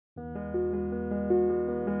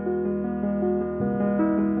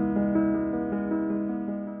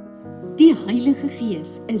Die Heilige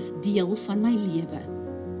Gees is deel van my lewe.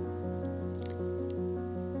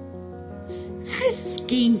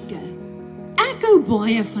 Geskenke. Ek hou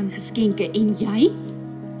baie van geskenke en jy?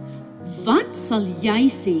 Wat sal jy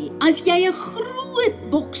sê as jy 'n groot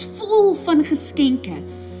boks vol van geskenke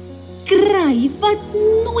kry wat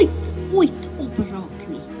nooit ooit opraak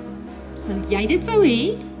nie? Sou jy dit wou hê?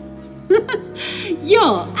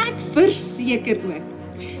 Ja, ek verseker ook.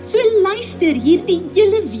 So luister hierdie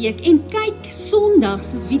hele week en kyk Sondag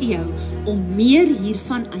se video om meer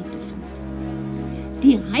hiervan uit te vind.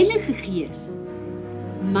 Die Heilige Gees,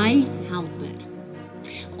 my helper.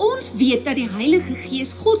 Ons weet dat die Heilige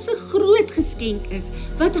Gees God se groot geskenk is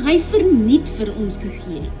wat hy verniet vir ons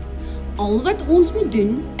gegee het. Al wat ons moet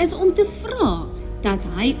doen is om te vra dat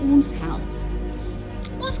hy ons help.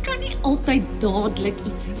 Ons kan nie altyd dadelik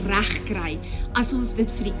iets reg kry as ons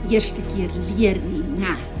dit vir die eerste keer leer nie,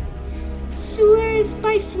 né? Soos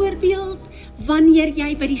byvoorbeeld wanneer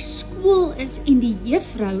jy by die skool is en die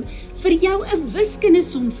juffrou vir jou 'n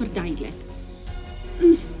wiskundesom verduidelik.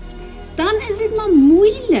 Dan is dit maar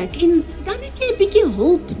moeilik en dan het jy 'n bietjie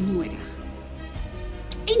hulp nodig.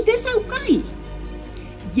 En dis oukei.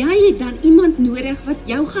 Jy het dan iemand nodig wat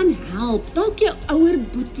jou gaan help, dalk jou ouer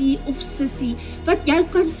boetie of sussie, wat jy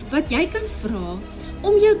kan vra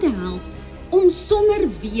om jou te help, om sommer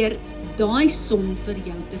weer daai som vir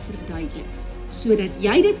jou te verduidelik, sodat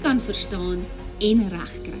jy dit kan verstaan en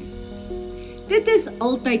regkry. Dit is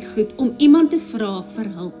altyd goed om iemand te vra vir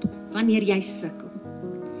hulp, wanneer jy sukkel.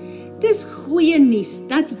 Dis goeie nuus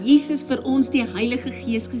dat Jesus vir ons die Heilige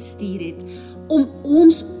Gees gestuur het, om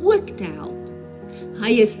ons ook te help.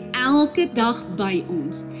 Hy is elke dag by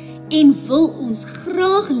ons en wil ons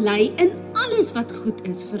graag lei in alles wat goed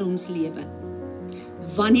is vir ons lewe.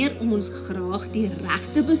 Wanneer ons graag die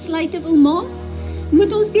regte besluite wil maak,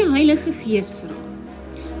 moet ons die Heilige Gees vra.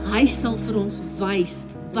 Hy sal vir ons wys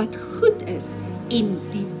wat goed is en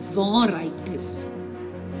die waarheid is.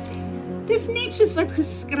 Dis net soos wat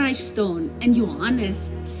geskryf staan in Johannes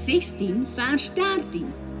 16 vers 13.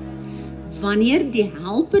 Wanneer die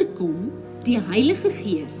Helper kom, die Heilige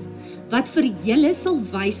Gees, wat vir julle sal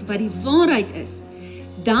wys wat die waarheid is,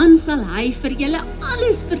 dan sal hy vir julle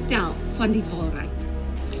alles vertel van die waarheid.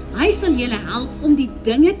 Hy sal julle help om die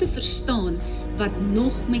dinge te verstaan wat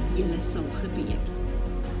nog met julle sal gebeur.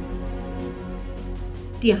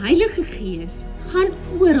 Die Heilige Gees gaan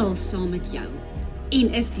oral saam met jou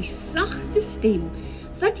en is die sagte stem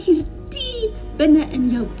wat hier diep binne in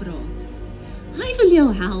jou praat. Hy wil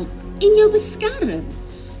jou help en jou beskerm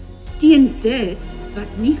teen dit wat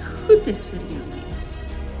nie goed is vir jou nie.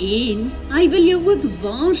 En hy wil jou ook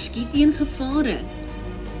waarsku teen gevare.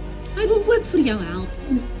 Hy wil ook vir jou help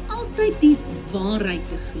om altyd die waarheid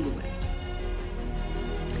te glo.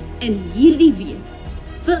 In hierdie week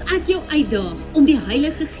wil ek jou uitdaag om die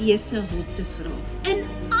Heilige Gees se hulp te vra in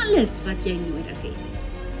alles wat jy nodig het.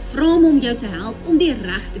 Vra hom om jou te help om die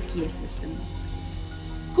regte keuses te maak.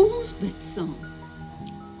 Kom ons bid saam.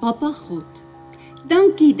 Papa God,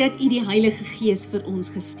 dankie dat U die Heilige Gees vir ons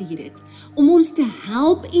gestuur het, om ons te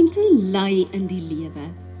help en te lei in die lewe.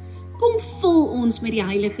 Kom vul ons met die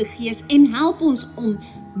Heilige Gees en help ons om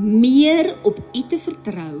meer op U te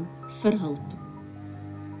vertrou vir hulp.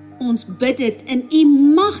 Ons bid dit in U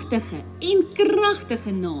magtige en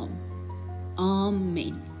kragtige naam.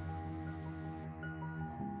 Amen.